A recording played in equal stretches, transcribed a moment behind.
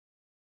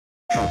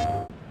I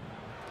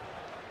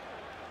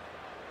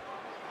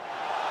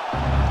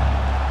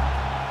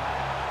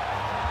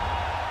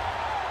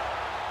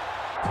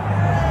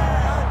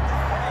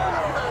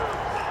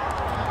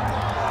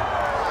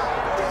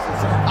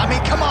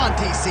mean, come on,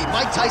 DC.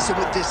 Mike Tyson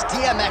with this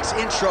DMX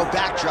intro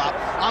backdrop.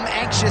 I'm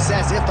anxious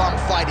as if I'm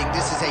fighting.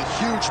 This is a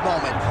huge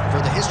moment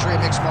for the history of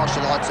mixed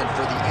martial arts and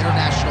for the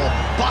International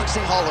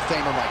Boxing Hall of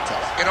Famer Mike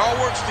Tyson. It all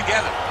works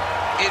together.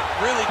 It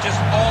really just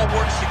all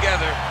works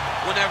together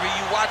whenever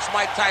you watch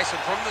Mike Tyson,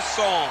 from the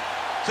song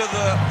to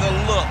the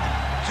look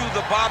to the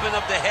bobbing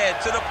of the head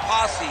to the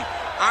posse.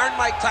 Iron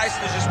Mike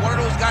Tyson is just one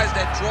of those guys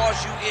that draws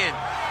you in,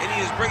 and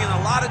he is bringing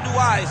a lot of new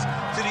eyes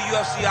to the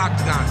UFC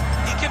octagon.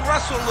 He can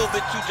wrestle a little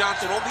bit too,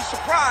 Johnson. Don't be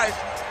surprised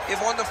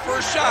if on the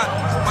first shot,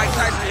 Mike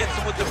Tyson hits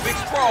him with the big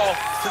sprawl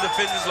to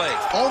defend his leg.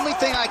 Only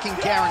thing I can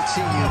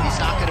guarantee you,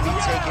 he's not going to be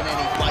taking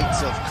any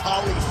bites of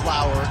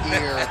cauliflower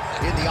here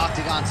in the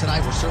octagon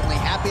tonight. We're certainly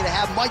happy to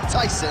have Mike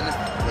Tyson.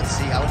 Let's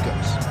see how it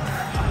goes.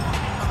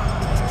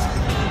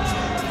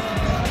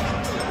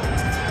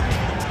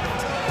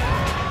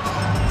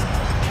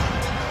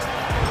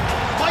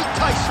 Mike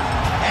Tyson,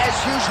 as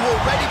usual,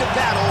 ready to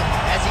battle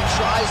as he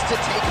tries to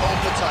take home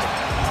the title.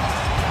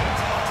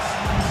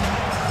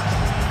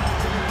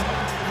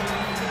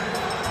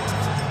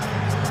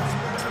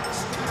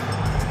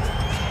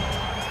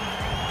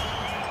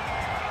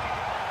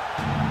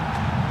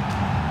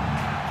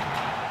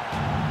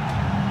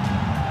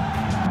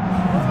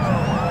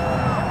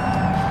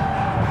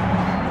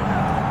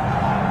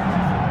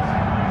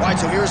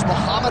 So here's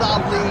Muhammad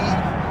Ali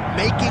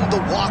making the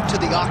walk to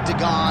the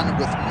octagon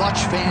with much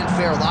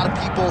fanfare. A lot of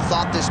people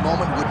thought this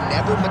moment would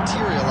never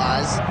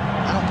materialize.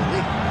 I don't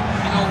believe it.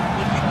 You know,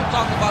 when people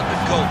talk about the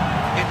GOAT,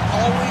 it's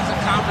always a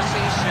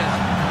conversation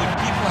with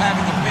people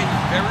having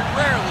opinions. Very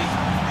rarely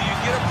do you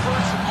get a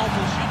person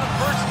almost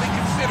universally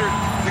considered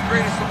the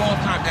greatest of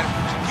all time. That's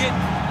what you get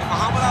in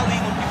Muhammad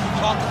Ali when people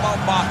talk about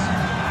boxing.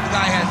 The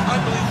guy has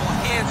unbelievable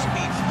hand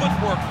speed,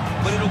 footwork,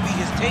 but it'll be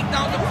his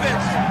takedown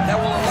defense that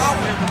will allow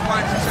him to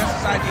find success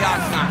inside the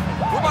octagon.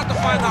 We're about to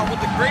find out what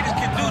the greatest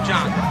can do,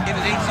 John, in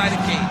an 8-sided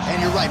cage. And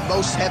you're right,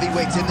 most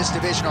heavyweights in this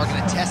division are going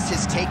to test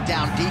his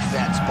takedown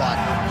defense, but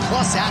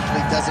Plus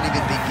Athlete doesn't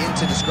even begin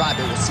to describe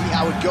it. We'll see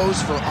how it goes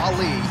for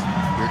Ali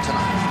here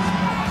tonight.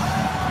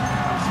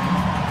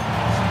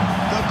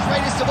 The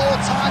greatest of all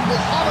time,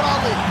 Muhammad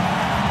Ali,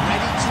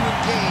 ready to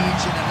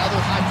engage in another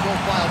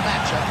high-profile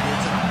matchup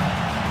here tonight.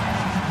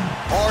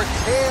 Our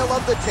tale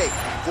of the tape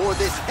for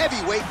this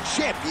heavyweight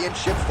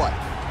championship fight.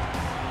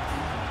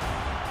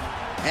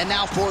 And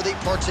now for the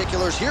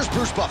particulars, here's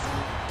Bruce Buffer.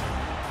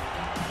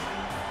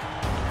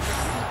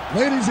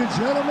 Ladies and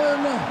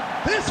gentlemen,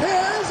 this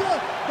is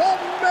the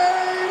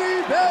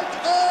main event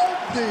of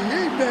the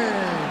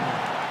evening.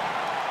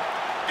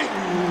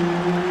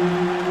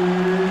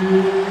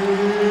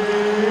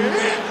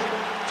 It's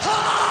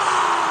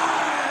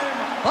time!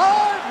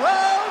 5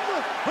 rounds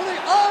for the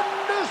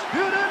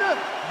undisputed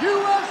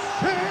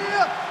UFC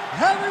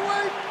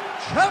Heavyweight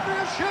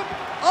Championship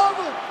of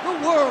the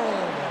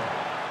world.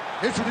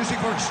 Introducing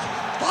first,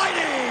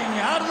 fighting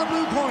out of the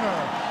blue corner,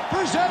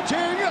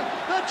 presenting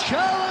the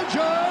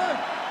challenger,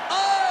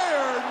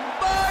 Iron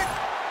Mike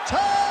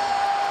Tyson.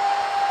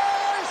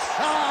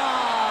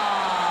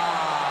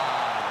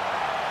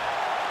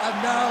 And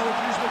now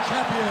introducing the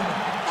champion,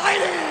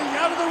 fighting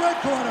out of the red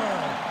corner.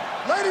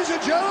 Ladies and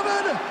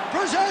gentlemen,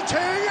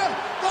 presenting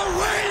the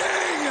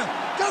reigning,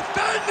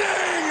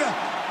 defending,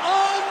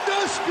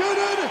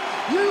 undisputed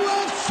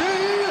UFC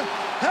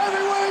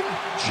Heavyweight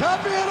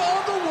Champion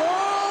of the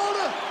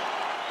world,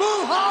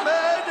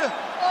 Muhammad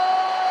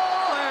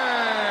Ali.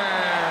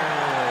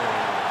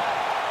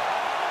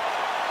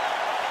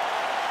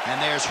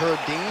 And there's Herb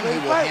Dean. He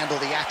will handle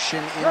the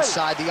action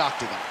inside the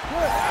octagon.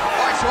 All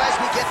right, so as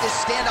we get this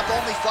stand-up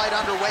only fight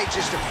underway,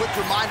 just a quick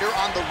reminder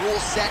on the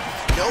rule set.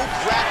 No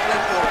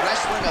grappling or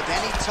wrestling of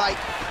any type.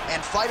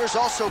 And fighters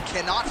also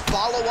cannot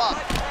follow up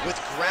with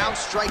ground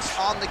strikes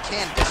on the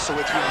canvas. So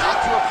if you knock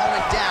your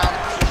opponent down,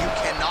 you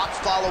cannot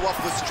follow up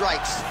with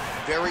strikes.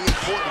 Very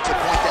important to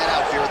point that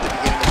out here at the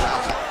beginning of the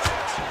round.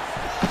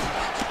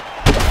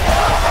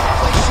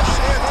 Place shot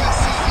there,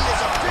 DC. He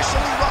is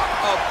officially rocked.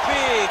 A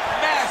big,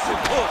 massive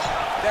hook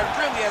that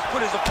really has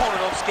put his opponent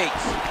on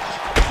skates.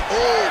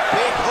 Oh,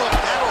 big hook.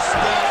 That'll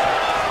spin.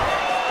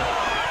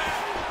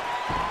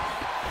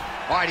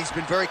 All right, he's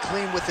been very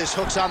clean with his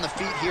hooks on the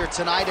feet here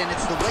tonight, and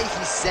it's the way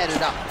he set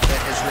it up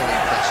that has really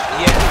impressed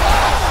me. Yeah.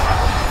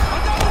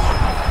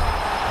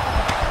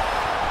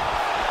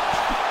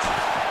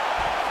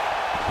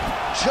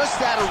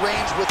 Just out of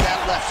range with that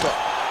left hook.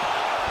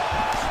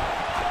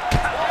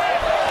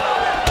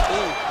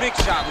 Ooh, big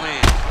shot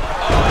land.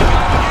 Oh, my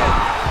God.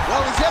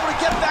 Well, he's able to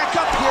get back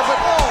up here, but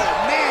oh,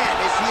 man,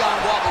 is he on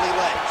wobbly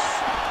legs.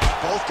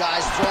 Both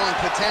guys throwing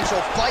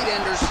potential fight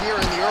enders here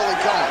in the early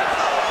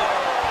going.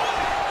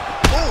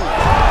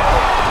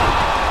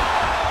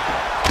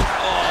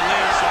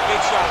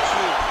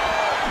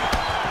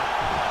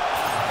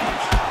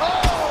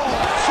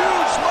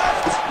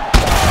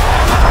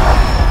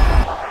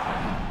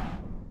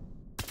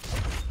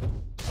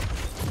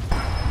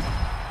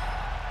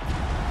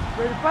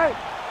 Ready to fight?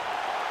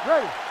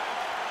 Ready.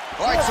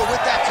 All right, so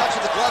with that touch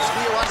of the gloves,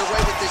 we are underway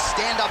with this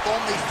stand-up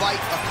only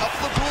fight. A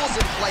couple of rules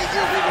in play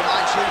here, we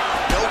remind you.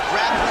 No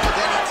grappling of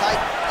any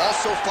type.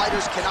 Also,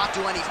 fighters cannot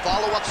do any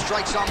follow-up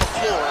strikes on the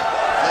floor.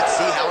 Let's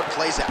see how it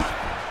plays out.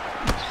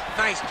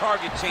 Nice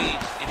target change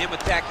and him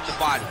attacking the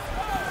body.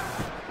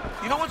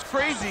 You know what's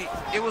crazy?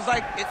 It was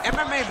like in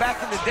MMA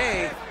back in the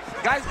day,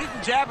 guys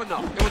didn't jab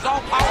enough. It was all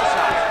power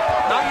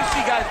shots. Now you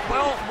see guys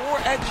well more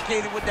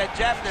educated with that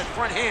jab and that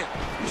front hand.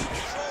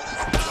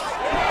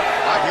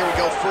 All right, here we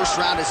go. First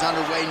round is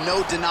underway.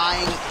 No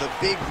denying the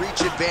big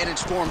reach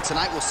advantage for him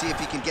tonight. We'll see if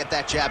he can get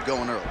that jab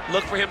going early.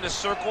 Look for him to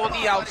circle on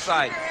the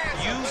outside.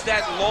 Use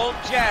that long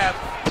jab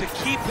to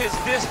keep his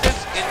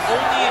distance and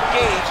only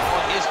engage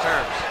on his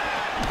terms.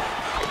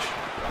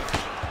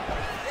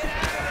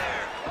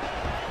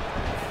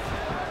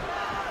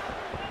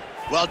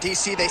 Well,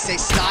 DC, they say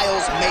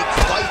styles make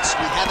fights.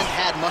 We haven't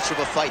had much of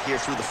a fight here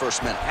through the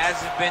first minute.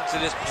 Hasn't been to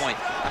this point.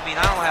 I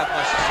mean, I don't have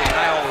much to say, and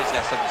I always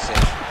got something to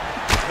say.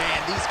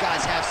 Man, these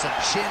guys have some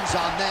chins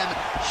on them.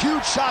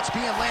 Huge shots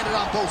being landed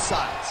on both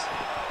sides.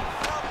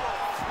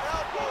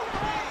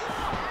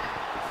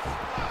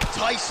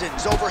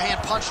 Tyson's overhand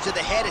punch to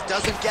the head. It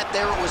doesn't get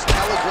there. It was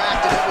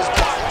telegraphed, and it was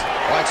blocked.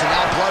 All right, so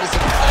now blood is...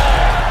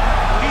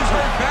 He's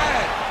hurt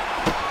bad.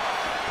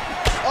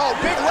 Oh,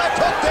 big left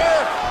hook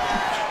there.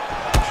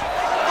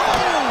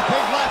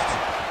 Big left.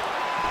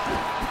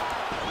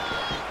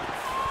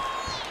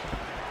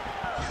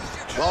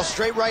 Well,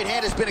 straight right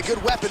hand has been a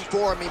good weapon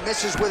for him. He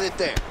misses with it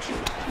there.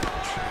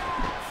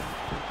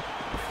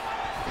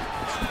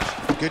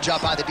 Good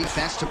job by the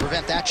defense to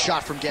prevent that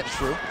shot from getting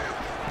through. Now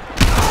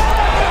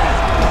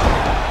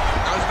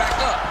he's back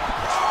up.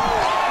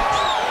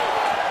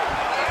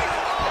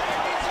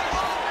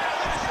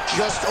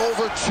 Just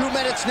over 2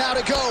 minutes now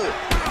to go.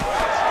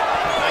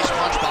 Nice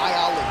punch by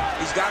Ali.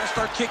 He's got to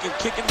start kicking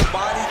the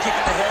body,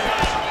 kicking the head.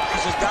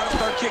 He's just got to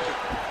start kicking.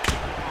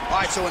 All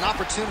right, so an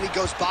opportunity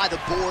goes by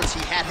the boards. He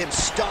had him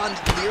stunned,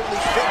 nearly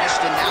finished,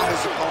 and now his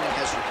opponent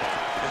has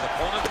recovered. His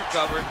opponent's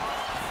recovered.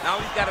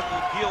 Now he's got to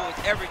deal with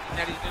everything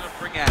that he's going to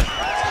bring at him. He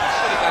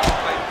should have got the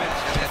fight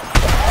finished.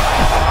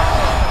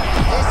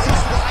 This is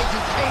why you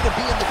pay to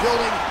be in the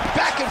building.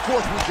 Back and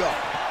forth we go.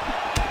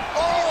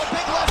 Oh, a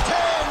big left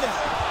hand.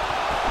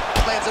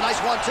 Lands a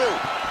nice 1-2.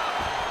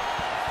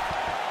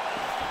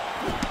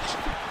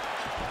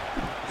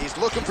 He's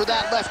looking for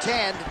that left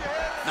hand.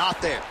 Not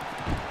there.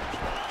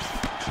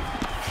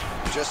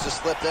 Just a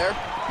slip there.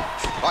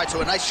 All right,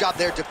 so a nice job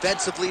there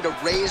defensively to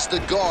raise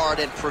the guard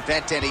and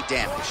prevent any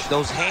damage.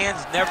 Those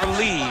hands never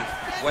leave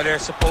where they're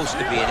supposed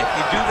to be, and if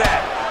you do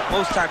that,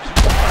 most times you...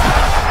 On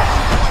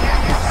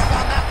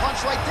that punch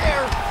right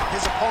there,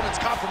 his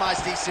opponent's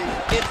compromised, DC.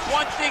 It's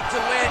one thing to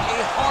land a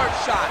hard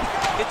shot.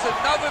 It's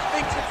another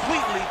thing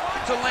completely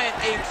to land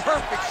a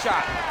perfect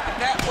shot, and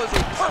that was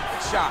a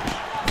perfect shot.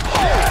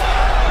 Oh,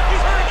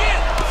 he's hurt again.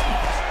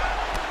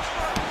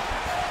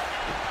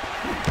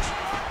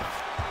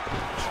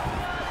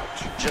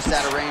 Just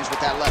out of range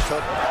with that left hook.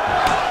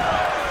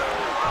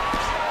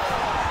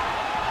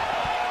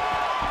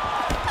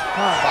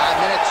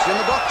 5 minutes in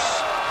the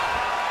books.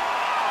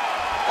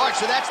 All right,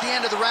 so that's the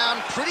end of the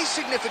round. Pretty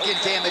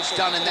significant damage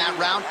done in that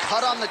round.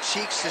 Cut on the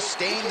cheek,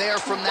 sustained there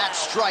from that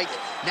strike.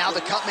 Now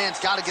the cut man's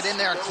got to get in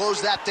there and close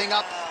that thing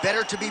up.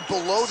 Better to be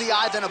below the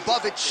eye than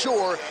above it,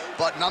 sure.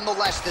 But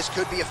nonetheless, this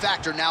could be a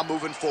factor now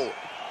moving forward.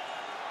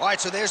 All right,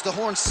 so there's the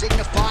horn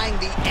signifying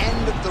the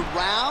end of the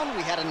round.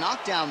 We had a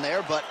knockdown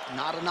there, but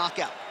not a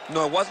knockout.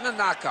 No, it wasn't a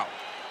knockout,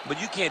 but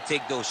you can't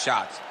take those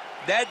shots.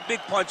 That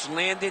big punch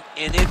landed,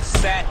 and it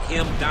sat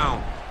him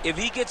down. If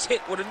he gets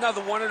hit with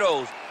another one of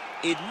those,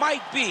 it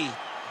might be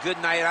good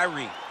night,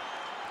 Irene.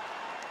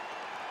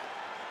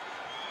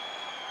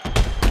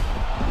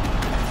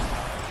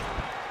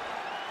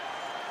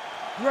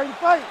 You ready to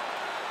fight?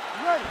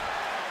 You ready?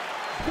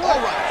 All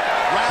right,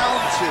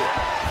 round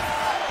 2.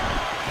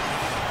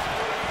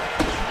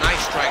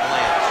 Nice strike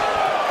lands.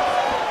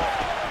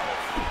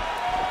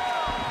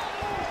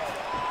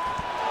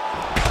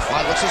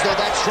 Well, it looks as though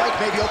that strike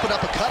maybe opened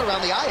up a cut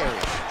around the eye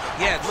area.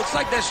 Yeah, it looks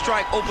like that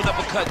strike opened up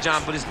a cut,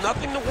 John, but it's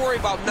nothing to worry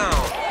about now.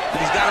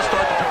 But he's got to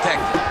start to protect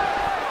it.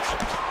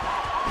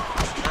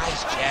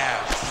 Nice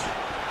jab.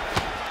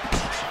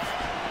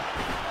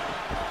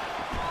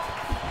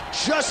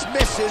 Just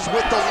misses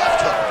with the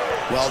left hook.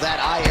 Well, that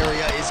eye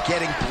area is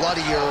getting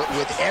bloodier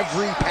with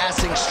every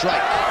passing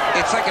strike.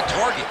 It's like a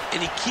target, and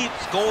he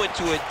keeps going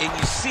to it, and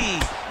you see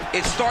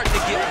it's starting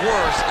to get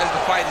worse as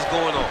the fight is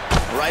going on.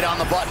 Right on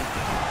the button.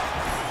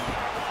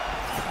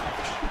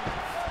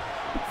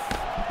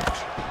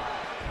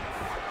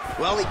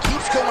 Well, he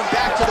keeps going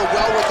back to the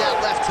well with that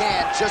left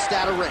hand, just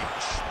out of range.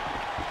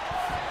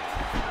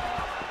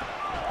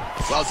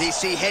 Well,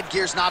 DC,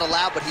 headgear's not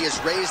allowed, but he has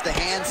raised the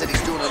hands, and he's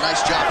doing a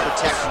nice job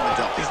protecting the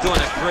dome. He's doing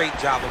a great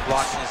job of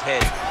blocking his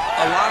head.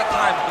 A lot of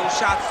times, those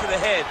shots to the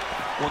head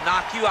will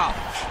knock you out.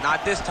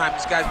 Not this time.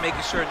 This guy's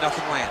making sure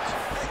nothing lands.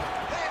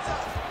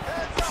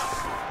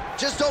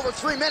 Just over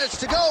 3 minutes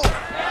to go.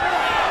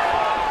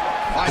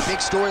 All right,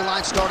 big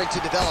storyline starting to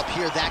develop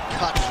here. That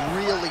cut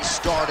really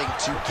starting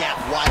to get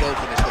wide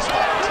open as this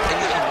fight continues. And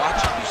you can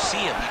watch him, you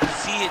see him. You can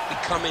see it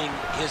becoming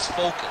his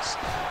focus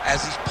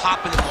as he's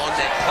popping him on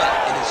that cut.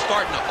 And it's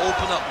starting to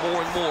open up more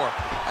and more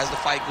as the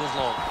fight goes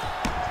long.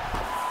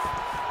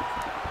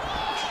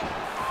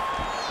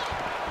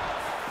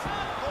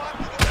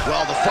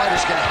 Well, the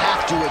fighter's going to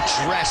have to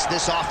address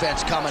this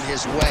offense coming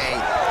his way.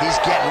 He's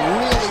getting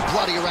really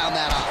bloody around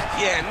that eye.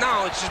 Yeah,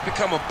 now it's just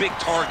become a big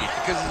target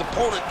because his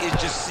opponent is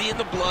just seeing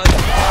the blood.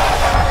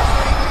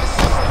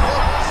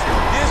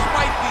 This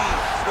might be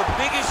the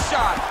biggest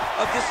shot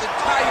of this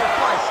entire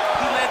fight.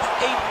 He landed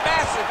a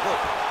massive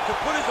hook to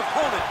put his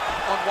opponent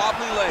on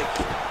wobbly legs.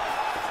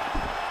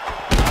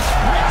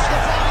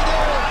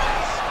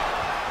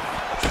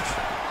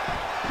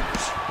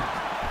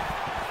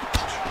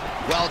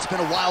 Well, it's been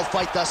a wild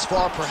fight thus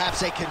far,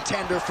 perhaps a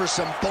contender for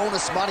some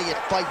bonus money at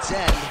fight's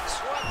end.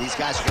 These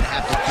guys are going to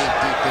have to dig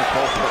deep. They're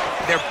both hurt.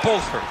 They're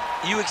both hurt.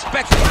 You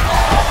expect it.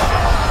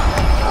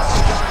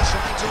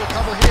 Trying to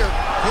recover here.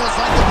 Feels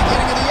like the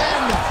beginning of the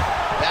end.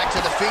 Back to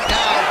the feet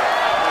now.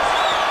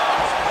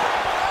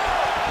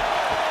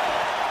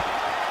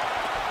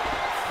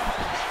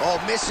 Oh,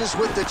 misses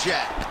with the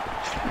jab.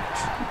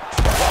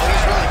 Well,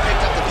 he's really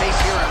picked up the pace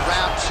here in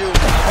round 2.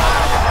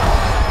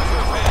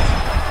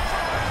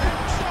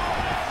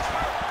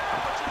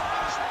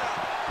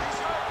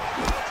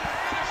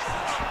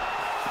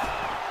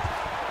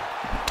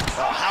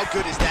 How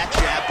good is that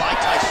jab by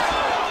Tyson?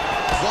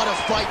 What a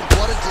fight,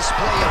 what a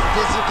display of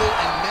physical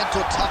and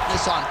mental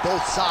toughness on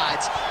both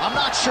sides. I'm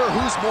not sure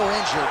who's more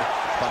injured,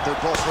 but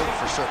they're both hurt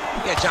for certain.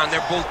 Yeah, John,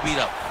 they're both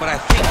beat up, but I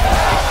think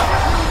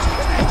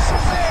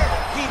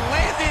he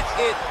landed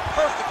it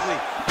perfectly.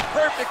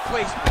 Perfect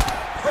placement,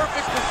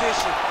 perfect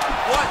position.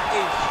 What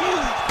a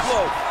huge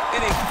blow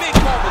in a big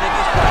moment in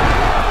this fight.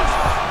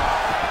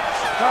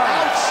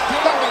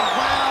 Outstanding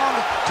round.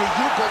 Do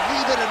you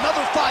believe it?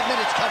 Another 5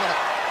 minutes coming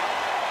up.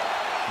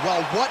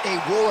 Well, what a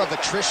war of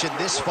attrition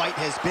this fight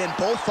has been.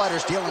 Both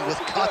fighters dealing with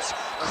cuts,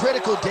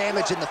 critical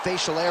damage in the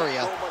facial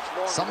area.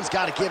 Something's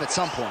got to give at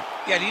some point.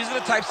 Yeah, these are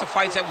the types of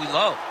fights that we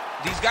love.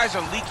 These guys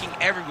are leaking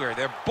everywhere.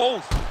 They're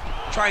both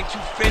trying to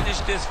finish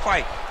this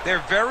fight.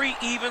 They're very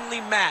evenly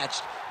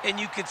matched, and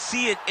you can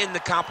see it in the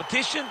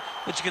competition,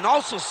 but you can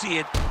also see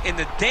it in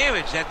the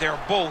damage that they're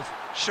both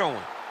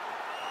showing.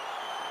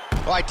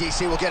 All right,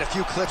 DC, we'll get a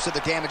few clips of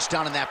the damage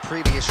done in that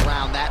previous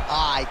round. That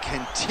eye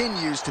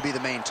continues to be the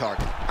main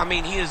target. I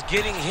mean, he is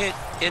getting hit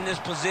in this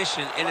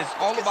position, and it's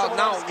all about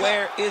now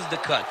where is the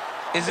cut?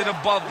 Is it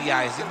above the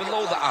eye? Is it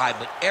below the eye?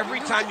 But every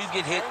time you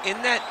get hit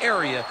in that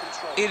area,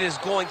 it is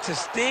going to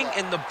sting,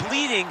 and the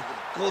bleeding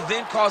will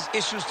then cause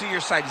issues to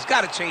your sight. He's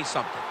got to change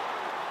something.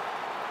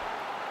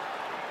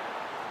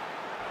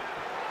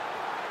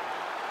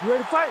 You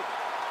ready to fight?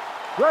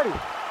 Ready.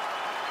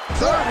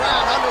 Third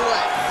round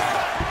underway.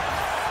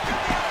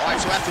 All right,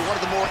 so after one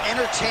of the more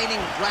entertaining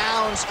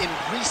rounds in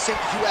recent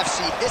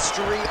UFC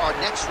history, our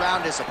next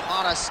round is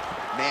upon us.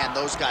 Man,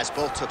 those guys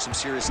both took some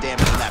serious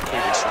damage in that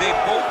previous round. They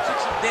both took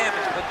some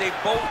damage, but they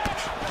both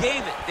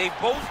gave it. They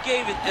both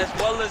gave it as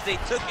well as they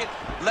took it.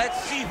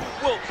 Let's see who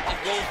wilts and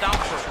goes down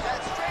first.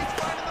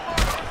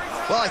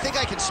 Well, I think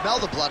I can smell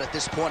the blood at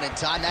this point in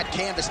time. That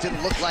canvas didn't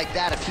look like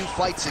that a few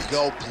fights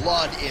ago.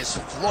 Blood is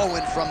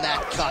flowing from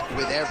that cut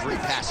with every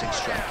passing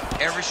strike.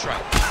 Every strike.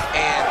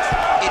 And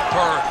it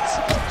burns.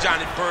 John,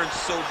 it burns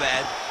so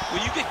bad. When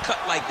you get cut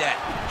like that,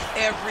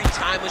 every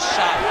time a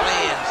shot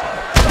lands.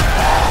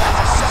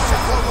 That's a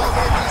second blow right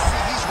there, DC.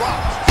 He's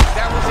rocked.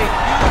 That was a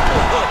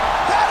beautiful hook.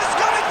 That is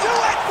going to do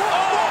it!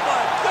 Oh, my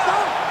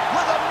God!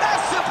 With a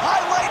massive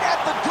highlight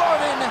at the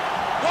Garden.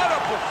 What a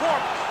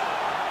performance.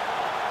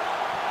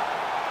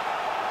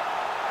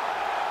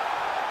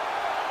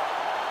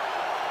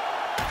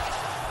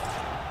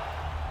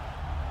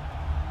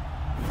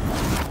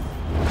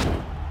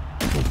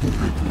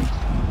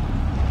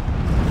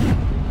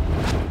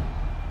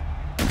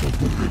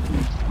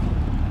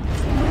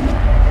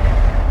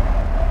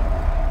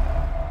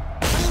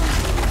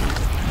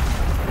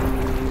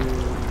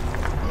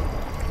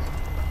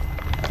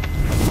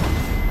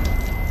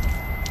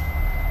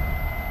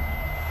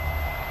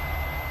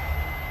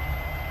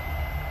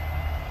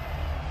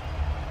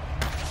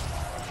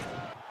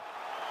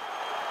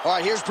 All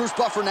right, here's Bruce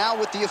Buffer now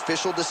with the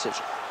official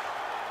decision.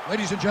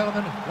 Ladies and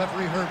gentlemen,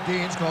 referee Herb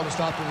Dean's called a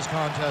stop to this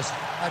contest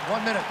at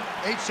 1 minute,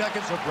 8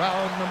 seconds of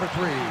round number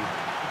 3.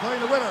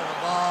 Declaring the winner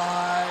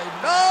by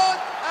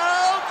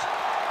knockout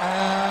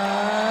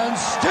and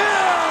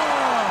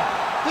still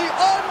the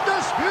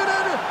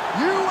undisputed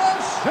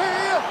UFC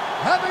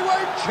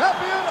heavyweight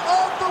champion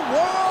of the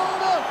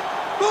world,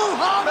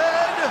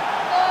 Muhammad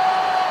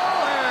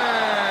Ali.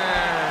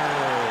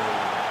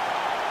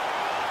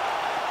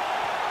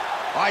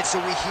 All right, so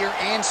we hear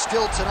and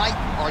still tonight,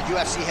 our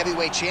UFC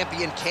heavyweight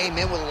champion came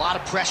in with a lot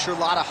of pressure, a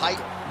lot of hype.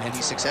 And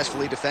he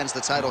successfully defends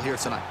the title here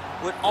tonight.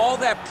 With all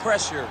that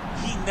pressure,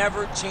 he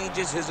never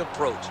changes his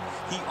approach.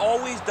 He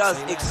always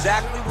does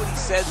exactly what he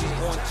says he's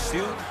going to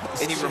do,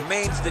 and he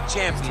remains the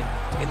champion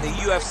in the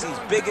UFC's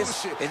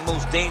biggest and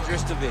most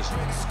dangerous division.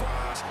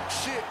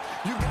 Shit,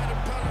 you gotta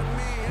bother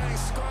me, I ain't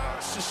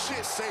scarred.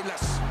 Shit, say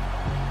less.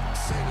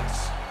 Say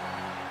less.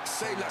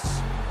 Say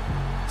less.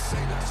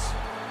 Say less.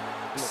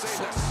 Say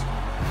less.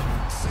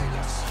 Say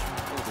less.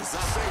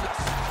 Say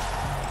less.